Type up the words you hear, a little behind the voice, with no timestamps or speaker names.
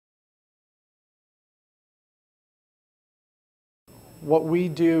what we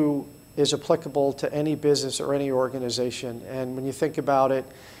do is applicable to any business or any organization. And when you think about it,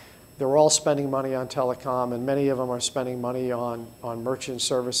 they're all spending money on telecom, and many of them are spending money on merchant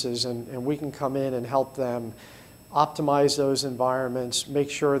services, and we can come in and help them optimize those environments, make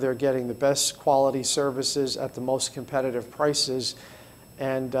sure they're getting the best quality services at the most competitive prices.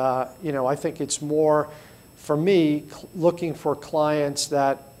 And I think it's more, for me, looking for clients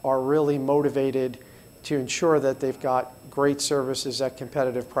that are really motivated to ensure that they've got great services at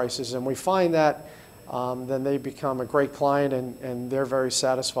competitive prices. And we find that then they become a great client, and they're very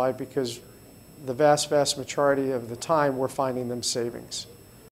satisfied because the vast majority of the time we're finding them savings.